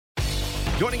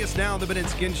Joining us now on the Ben and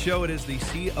Skin Show, it is the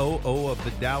COO of the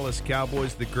Dallas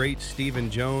Cowboys, the great Stephen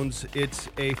Jones. It's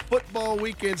a football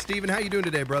weekend. Stephen, how you doing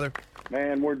today, brother?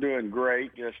 Man, we're doing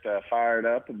great. Just fired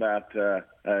up about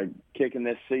kicking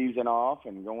this season off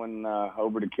and going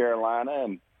over to Carolina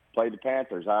and play the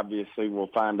Panthers. Obviously,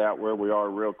 we'll find out where we are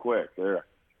real quick. They're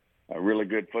a really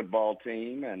good football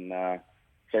team and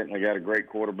certainly got a great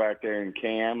quarterback there in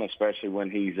Cam, especially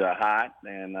when he's hot,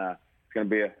 and it's going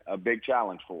to be a big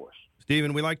challenge for us.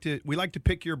 Stephen, we like to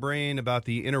pick your brain about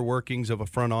the inner workings of a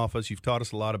front office. You've taught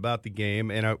us a lot about the game,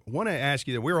 and I want to ask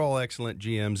you that we're all excellent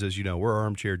GMs, as you know. We're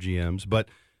armchair GMs, but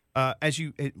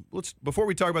before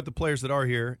we talk about the players that are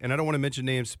here, and I don't want to mention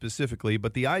names specifically,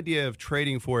 but the idea of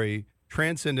trading for a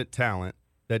transcendent talent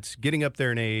that's getting up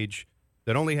there in age,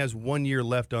 that only has 1 year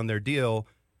left on their deal,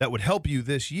 that would help you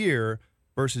this year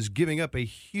versus giving up a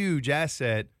huge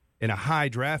asset and a high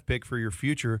draft pick for your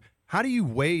future. How do you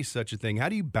weigh such a thing? How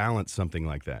do you balance something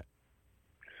like that?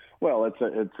 Well, it's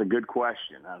a good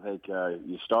question. I think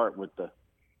you start with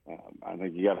I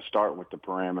think you got to start with the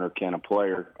parameter. Can a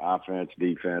player, offense,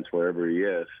 defense, wherever he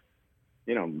is,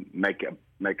 make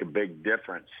a big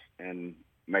difference in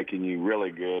making you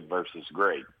really good versus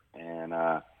great? And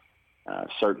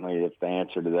certainly, if the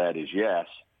answer to that is yes,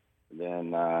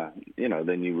 then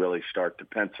then you really start to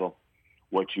pencil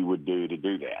what you would do to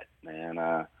do that.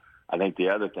 And I think the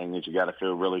other thing is you got to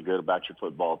feel really good about your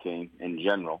football team in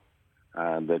general,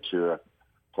 that you're a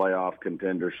playoff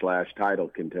contender / title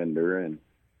contender, and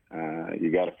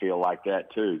you got to feel like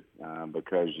that too,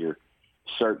 because you're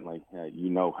certainly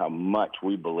how much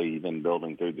we believe in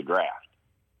building through the draft,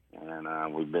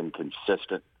 and we've been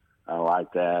consistent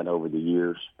like that over the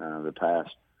years, the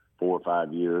past 4 or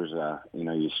 5 years.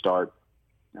 You start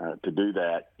to do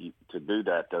that. To do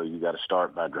that, though, you got to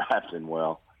start by drafting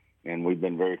well. And we've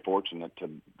been very fortunate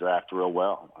to draft real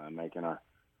well, making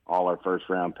all our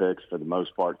first-round picks for the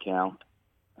most part count.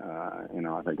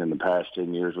 I think in the past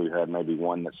 10 years we've had maybe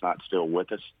one that's not still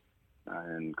with us,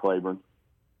 in Claiborne.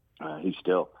 He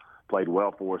still played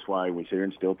well for us while he was here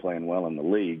and still playing well in the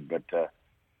league. But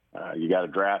you got to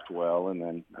draft well, and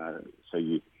then so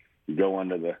you go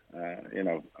under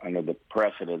the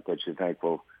precedent that you think,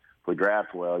 well, if we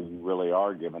draft well, you really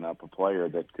are giving up a player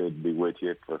that could be with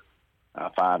you for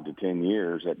 5 to 10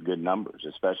 years at good numbers,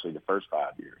 especially the first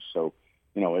 5 years. So,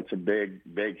 it's a big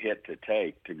hit to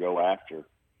take to go after,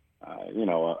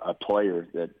 a player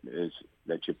that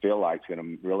you feel like is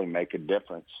going to really make a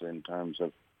difference in terms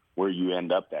of where you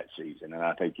end up that season. And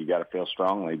I think you got to feel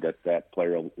strongly that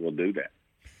player will do that.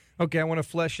 Okay, I want to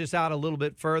flesh this out a little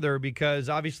bit further because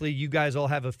obviously you guys all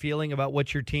have a feeling about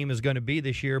what your team is going to be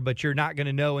this year, but you're not going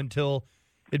to know until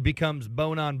it becomes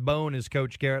bone on bone, as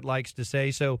Coach Garrett likes to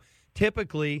say. So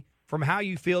typically, from how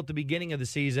you feel at the beginning of the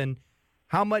season,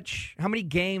 how many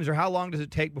games or how long does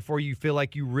it take before you feel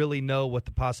like you really know what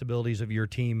the possibilities of your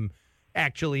team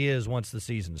actually is once the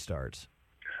season starts?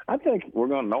 I think we're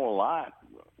going to know a lot,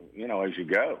 as you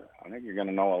go. I think you're going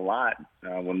to know a lot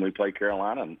when we play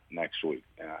Carolina next week.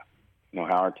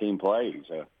 How our team plays.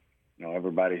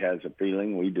 Everybody has a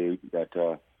feeling, we do, that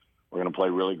we're going to play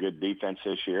really good defense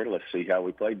this year. Let's see how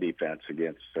we play defense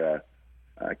against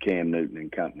Cam Newton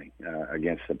and company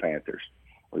against the Panthers.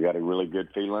 We got a really good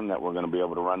feeling that we're going to be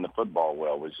able to run the football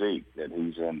well with Zeke, that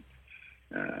he's in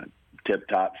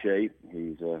tip-top shape.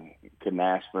 Couldn't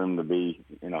ask for him to be,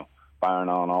 firing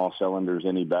on all cylinders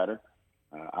any better.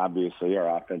 Obviously,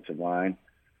 our offensive line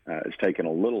has taken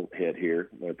a little hit here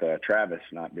with Travis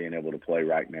not being able to play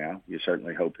right now. You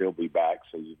certainly hope he'll be back,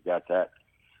 so you've got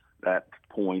that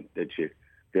point that you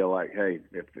feel like, hey,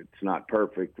 if it's not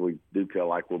perfect, we do feel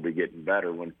like we'll be getting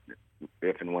better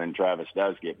if and when Travis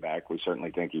does get back. We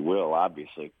certainly think he will,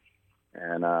 obviously.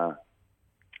 And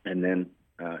then,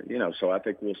 so I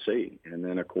think we'll see. And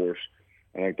then, of course,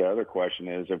 I think the other question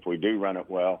is if we do run it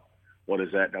well, what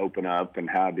does that open up, and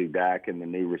how do Dak and the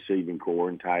new receiving core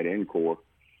and tight end core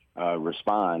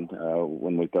respond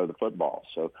when we throw the football?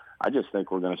 So I just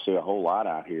think we're going to see a whole lot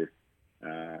out here,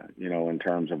 in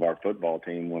terms of our football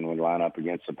team when we line up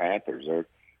against the Panthers. They're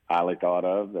highly thought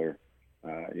of. They're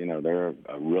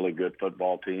a really good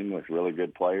football team with really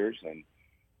good players, and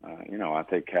I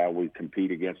think how we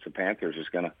compete against the Panthers is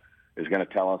going to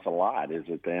tell us a lot. Is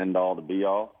it the end all to be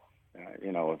all?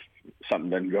 If something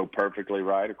doesn't go perfectly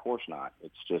right, of course not.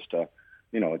 It's just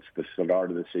it's the start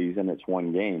of the season. It's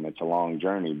one game. It's a long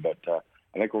journey, but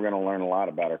I think we're going to learn a lot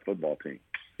about our football team.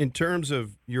 In terms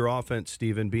of your offense,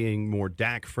 Stephen, being more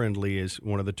Dak-friendly is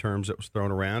one of the terms that was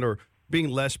thrown around, or being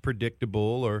less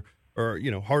predictable or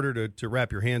harder to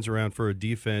wrap your hands around for a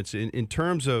defense. In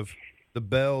terms of the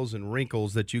bells and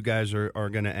wrinkles that you guys are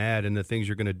going to add and the things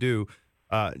you're going to do,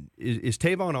 Is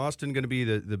Tavon Austin going to be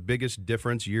the biggest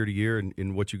difference year to year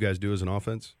in what you guys do as an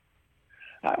offense?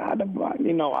 I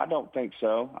don't think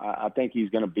so. I think he's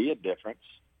going to be a difference,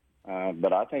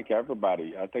 but I think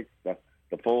I think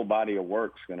the full body of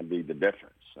work is going to be the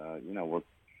difference.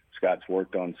 Scott's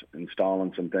worked on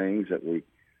installing some things that we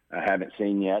haven't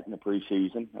seen yet in the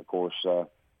preseason. Of course,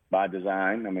 by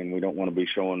design. I mean, we don't want to be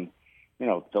showing,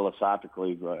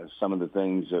 philosophically some of the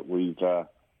things that we've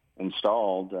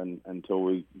installed until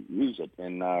we use it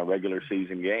in regular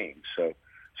season games. So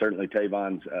certainly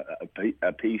Tavon's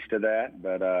a piece to that,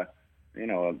 but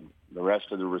the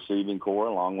rest of the receiving core,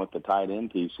 along with the tight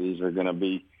end pieces, are going to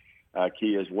be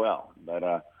key as well.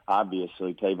 But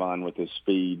obviously, Tavon, with his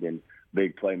speed and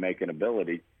big playmaking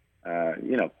ability,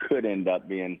 could end up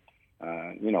being,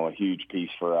 a huge piece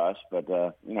for us. But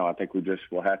I think we just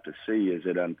will have to see as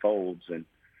it unfolds and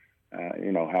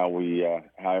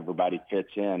how everybody fits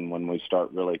in when we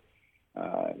start really,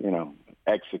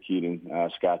 executing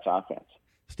Scott's offense.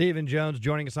 Stephen Jones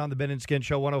joining us on the Ben and Skin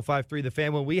Show, 105.3 The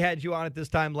Fan. When we had you on at this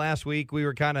time last week, we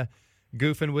were kind of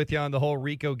goofing with you on the whole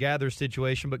Rico Gathers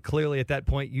situation, but clearly at that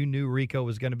point you knew Rico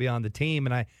was going to be on the team,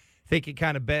 and I think it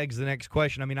kind of begs the next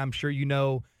question. I mean, I'm sure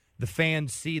the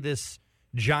fans see this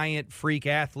giant freak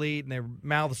athlete and their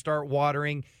mouths start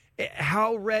watering.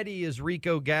 How ready is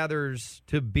Rico Gathers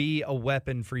to be a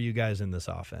weapon for you guys in this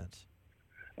offense?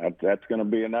 That's going to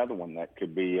be another one that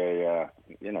could be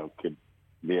could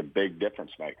be a big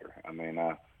difference maker. I mean,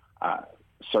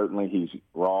 certainly he's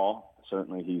raw,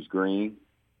 certainly he's green,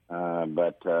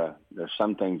 but there's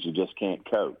some things you just can't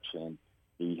coach, and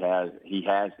he has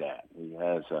that. He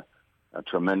has a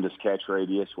tremendous catch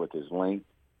radius with his length.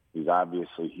 He's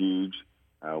obviously huge.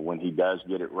 When he does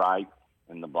get it right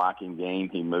in the blocking game,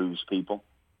 he moves people.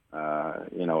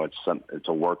 It's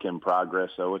a work in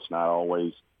progress, though. It's not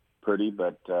always pretty,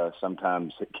 but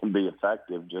sometimes it can be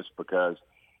effective just because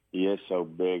he is so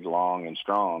big, long, and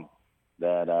strong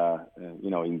that, he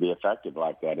can be effective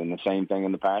like that. And the same thing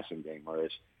in the passing game, where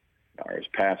his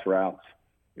pass routes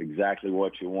exactly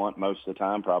what you want most of the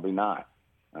time, probably not.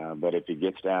 But if he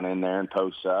gets down in there and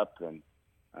posts up, and,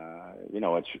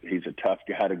 he's a tough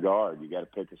guy to guard. You got to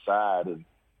pick a side, and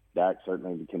Dak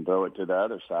certainly can throw it to the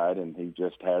other side, and he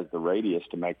just has the radius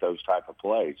to make those type of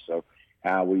plays. So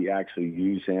how we actually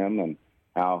use him and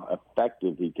how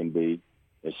effective he can be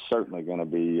is certainly going to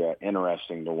be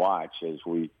interesting to watch as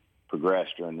we progress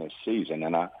during this season.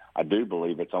 And I do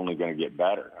believe it's only going to get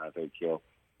better. I think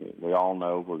we all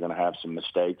know we're going to have some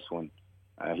mistakes when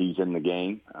he's in the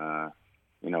game,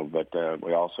 but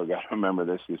we also got to remember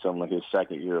this is only his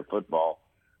second year of football,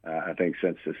 I think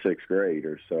since the sixth grade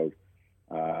or so.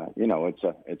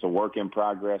 It's a work in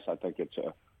progress. I think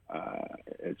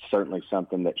it's certainly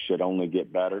something that should only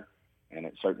get better, and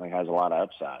it certainly has a lot of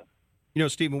upside.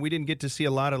 Stephen, we didn't get to see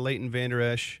a lot of Leighton Vander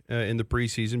Esch in the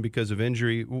preseason because of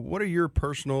injury. What are your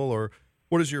personal, or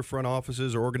what is your front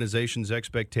office's or organization's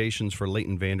expectations for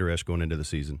Leighton Vander Esch going into the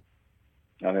season?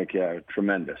 I think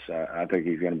tremendous. I think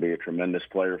he's going to be a tremendous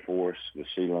player for us. The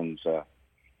ceiling's,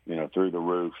 through the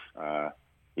roof.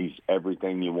 He's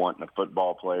everything you want in a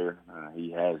football player.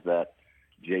 He has that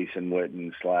Jason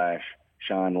Witten /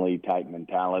 Sean Lee type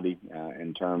mentality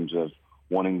in terms of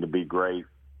wanting to be great.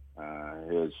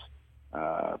 His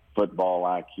football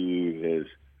IQ,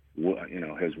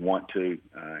 his want to.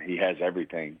 He has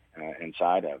everything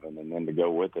inside of him, and then to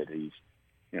go with it, he's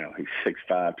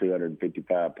 6'5",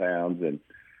 255 pounds, and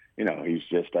he's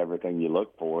just everything you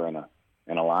look for in a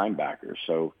linebacker.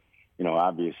 So,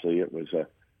 obviously it was a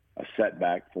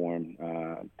setback for him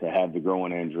to have the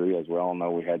groin injury. As we all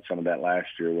know, we had some of that last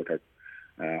year with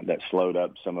that slowed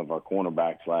up some of our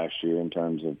cornerbacks last year in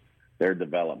terms of their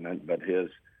development. But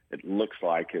it looks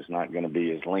like is not going to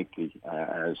be as lengthy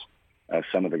as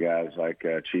some of the guys like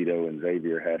Cheeto and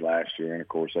Xavier had last year, and of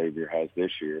course Xavier has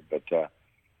this year. But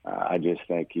I just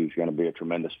think he's going to be a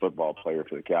tremendous football player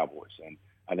for the Cowboys, and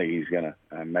I think he's going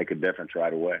to make a difference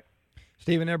right away.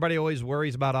 Stephen, everybody always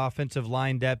worries about offensive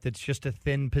line depth. It's just a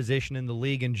thin position in the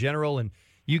league in general, and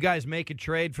you guys make a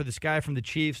trade for this guy from the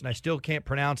Chiefs, and I still can't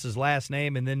pronounce his last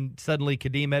name, and then suddenly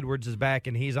Kadeem Edwards is back,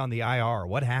 and he's on the IR.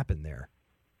 What happened there?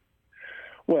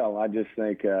 Well, I just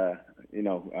think,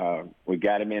 we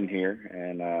got him in here,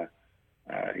 and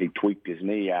he tweaked his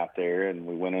knee out there, and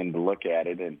we went in to look at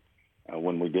it, and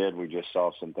when we did, we just saw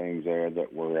some things there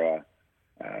that were,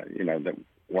 that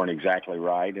weren't exactly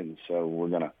right, and so we're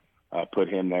going to put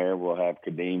him there. We'll have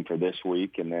Kadeem for this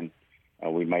week, and then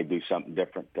we may do something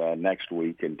different next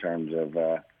week in terms of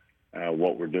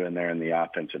what we're doing there in the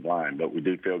offensive line. But we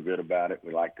do feel good about it.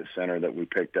 We like the center that we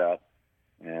picked up,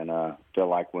 and feel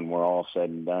like when we're all said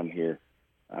and done here,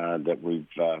 that we've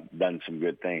done some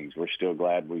good things. We're still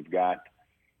glad we've got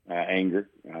Anger.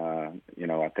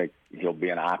 I think he'll be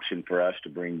an option for us to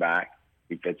bring back.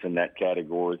 He fits in that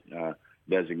category,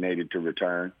 designated to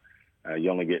return.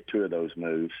 You only get 2 of those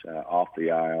moves off the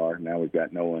IR. Now we've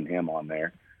got Noah and him on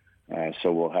there.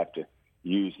 So we'll have to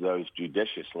use those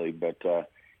judiciously. But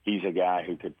he's a guy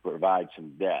who could provide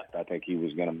some depth. I think he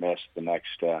was going to miss the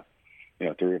next 3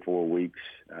 or 4 weeks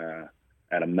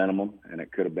at a minimum, and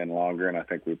it could have been longer. And I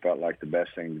think we felt like the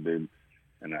best thing to do,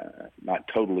 and not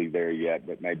totally there yet,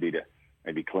 but maybe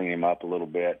clean him up a little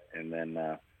bit and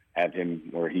then have him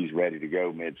where he's ready to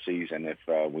go mid-season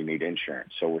if we need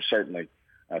insurance. So we're certainly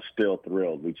still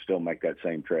thrilled. We'd still make that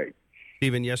same trade.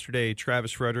 Even yesterday,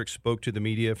 Travis Frederick spoke to the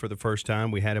media for the first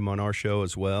time. We had him on our show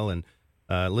as well, and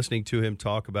listening to him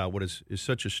talk about what is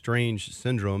such a strange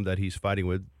syndrome that he's fighting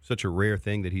with, such a rare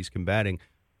thing that he's combating.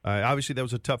 Obviously, that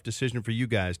was a tough decision for you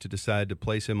guys to decide to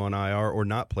place him on IR or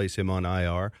not place him on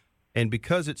IR. And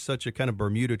because it's such a kind of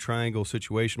Bermuda Triangle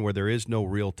situation where there is no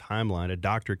real timeline, a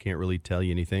doctor can't really tell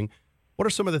you anything. What are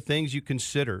some of the things you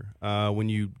consider when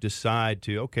you decide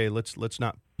to, okay, let's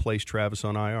not place Travis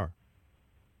on IR?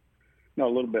 No,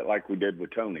 a little bit like we did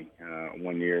with Tony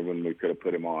one year when we could have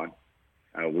put him on.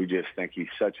 We just think he's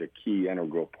such a key,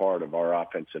 integral part of our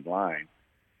offensive line,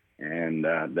 and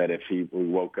that if we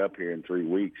woke up here in 3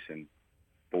 weeks and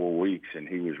 4 weeks and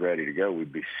he was ready to go,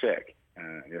 we'd be sick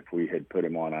if we had put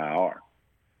him on IR.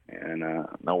 And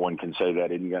no one can say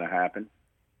that isn't going to happen.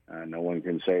 No one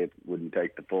can say it wouldn't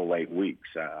take the full 8 weeks.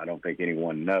 I don't think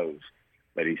anyone knows,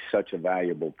 but he's such a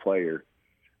valuable player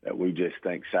that we just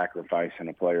think sacrificing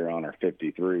a player on our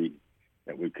 53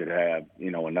 that we could have,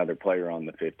 another player on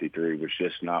the 53 was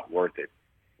just not worth it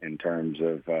in terms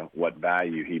of what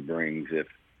value he brings if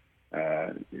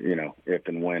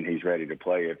and when he's ready to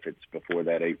play. If it's before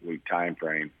that 8-week time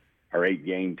frame or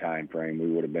 8-game time frame, we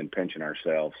would have been pinching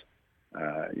ourselves,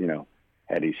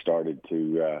 had he started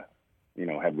to,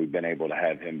 had we been able to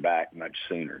have him back much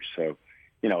sooner. So,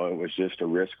 it was just a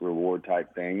risk-reward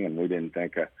type thing, and we didn't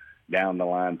think a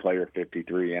down-the-line player,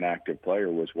 53 inactive player,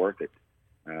 was worth it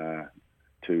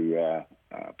to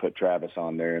put Travis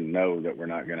on there and know that we're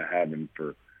not going to have him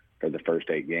for the first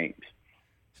 8 games.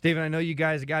 Stephen, I know you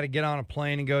guys got to get on a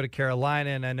plane and go to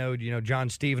Carolina, and I know, John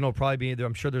Stephen will probably be there.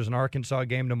 I'm sure there's an Arkansas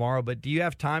game tomorrow, but do you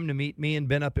have time to meet me and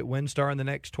Ben up at WinStar in the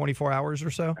next 24 hours or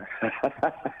so?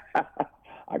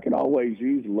 I can always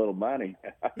use a little money.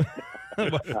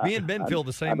 Me and Ben feel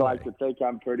the same I'd way. like to think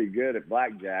I'm pretty good at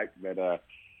blackjack, but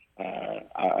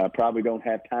I probably don't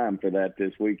have time for that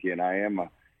this weekend. I am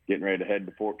getting ready to head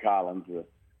to Fort Collins.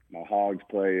 My Hogs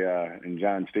play, and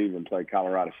John Stephen play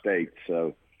Colorado State,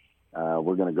 so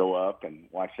we're going to go up and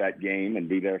watch that game and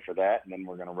be there for that, and then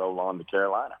we're going to roll on to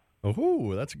Carolina.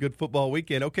 Oh, that's a good football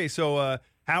weekend. Okay, so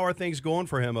how are things going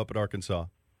for him up at Arkansas?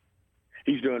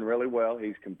 He's doing really well.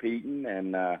 He's competing,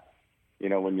 and,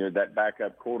 when you're that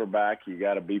backup quarterback, you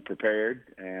got to be prepared.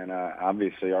 And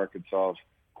obviously Arkansas's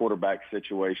quarterback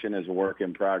situation is a work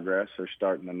in progress. They're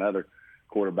starting another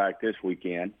quarterback this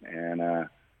weekend. And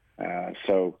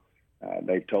so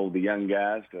they've told the young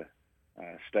guys to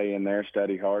stay in there,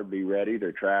 study hard, be ready.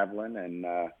 They're traveling, and,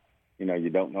 you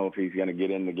don't know if he's going to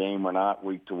get in the game or not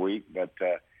week to week. But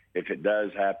if it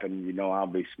does happen, I'll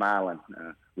be smiling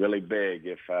really big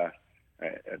if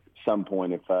at some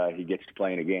point if he gets to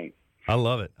play in a game. I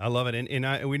love it.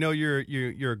 And we know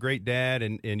you're a great dad,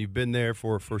 and you've been there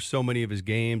for so many of his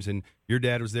games, and your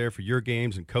dad was there for your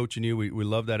games and coaching you. We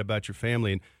love that about your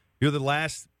family. And you're the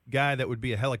last guy that would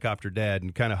be a helicopter dad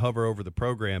and kind of hover over the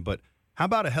program. But how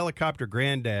about a helicopter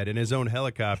granddad in his own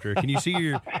helicopter? Can you see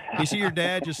your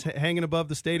dad just hanging above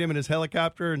the stadium in his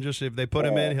helicopter, and just if they put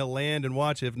him in, he'll land and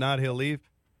watch. If not, he'll leave?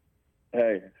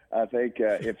 Hey, I think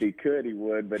if he could, he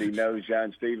would, but he knows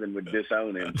John Stephen would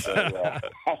disown him, so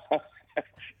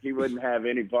he wouldn't have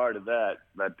any part of that.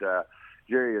 But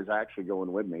Jerry is actually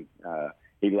going with me.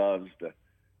 He loves to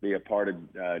be a part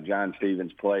of John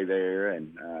Stephen's play there,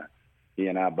 and he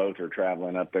and I both are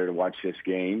traveling up there to watch this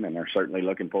game and are certainly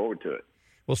looking forward to it.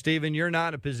 Well, Stephen, you're not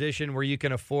in a position where you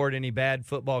can afford any bad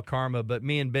football karma, but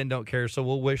me and Ben don't care, so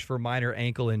we'll wish for minor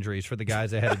ankle injuries for the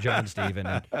guys ahead of John Stephen,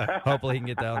 and hopefully he can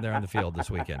get down there on the field this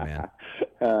weekend, man.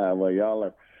 Well,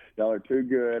 y'all are too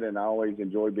good, and I always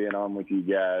enjoy being on with you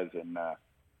guys, and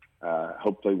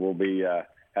hopefully we'll be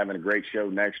having a great show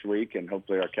next week, and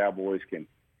hopefully our Cowboys can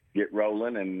get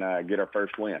rolling and get our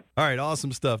first win. All right,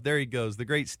 awesome stuff. There he goes, the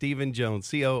great Stephen Jones,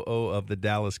 COO of the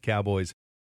Dallas Cowboys.